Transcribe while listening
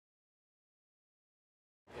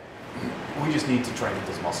We just need to try and get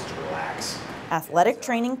those muscles to relax. Athletic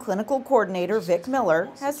Training Clinical Coordinator Vic Miller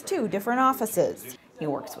has 2 different offices. He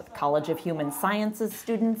works with College of Human Sciences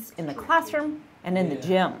students in the classroom and in the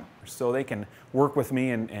gym. So they can work with me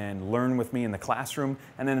and learn with me in the classroom,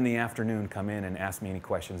 and then in the afternoon come in and ask me any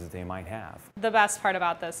questions that they might have. The best part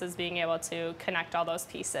about this is being able to connect all those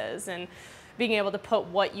pieces and being able to put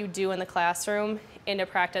what you do in the classroom into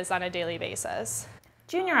practice on a daily basis.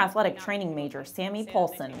 Junior athletic training major Sammy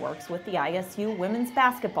Polson works with the ISU women's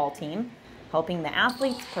basketball team, helping the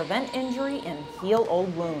athletes prevent injury and heal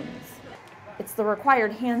old wounds. It's the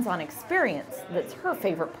required hands-on experience that's her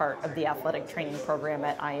favorite part of the athletic training program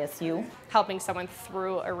at ISU. Helping someone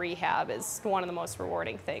through a rehab is one of the most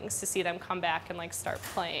rewarding things. To see them come back and start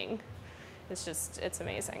playing, it's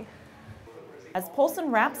amazing. As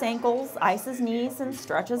Polson wraps ankles, ices knees, and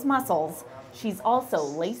stretches muscles, she's also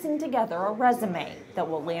lacing together a resume that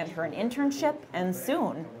will land her an internship and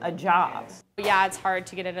soon a job. Yeah, it's hard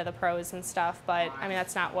to get into the pros and stuff, but I mean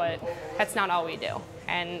that's not all we do.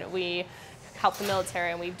 And we help the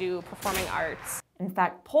military and we do performing arts. In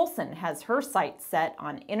fact, Polson has her sights set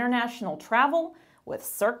on international travel with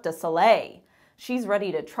Cirque du Soleil. She's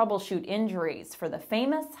ready to troubleshoot injuries for the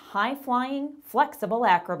famous high-flying, flexible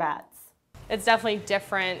acrobats. It's definitely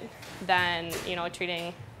different than,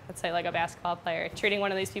 treating, let's say, like a basketball player. Treating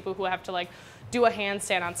one of these people who have to do a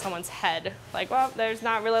handstand on someone's head. Well, there's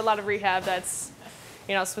not really a lot of rehab that's,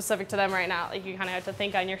 specific to them right now. You kind of have to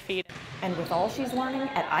think on your feet. And with all she's learning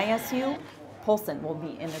at ISU, Polson will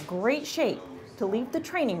be in a great shape to leave the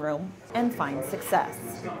training room and find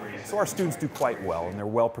success. So our students do quite well, and they're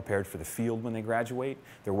well prepared for the field when they graduate.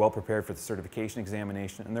 They're well prepared for the certification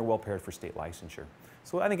examination, and they're well prepared for state licensure.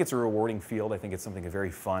 So I think it's a rewarding field. I think it's something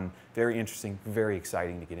very fun, very interesting, very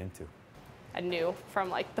exciting to get into. I knew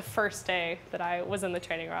from the first day that I was in the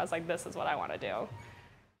training room, I was like, this is what I want to do.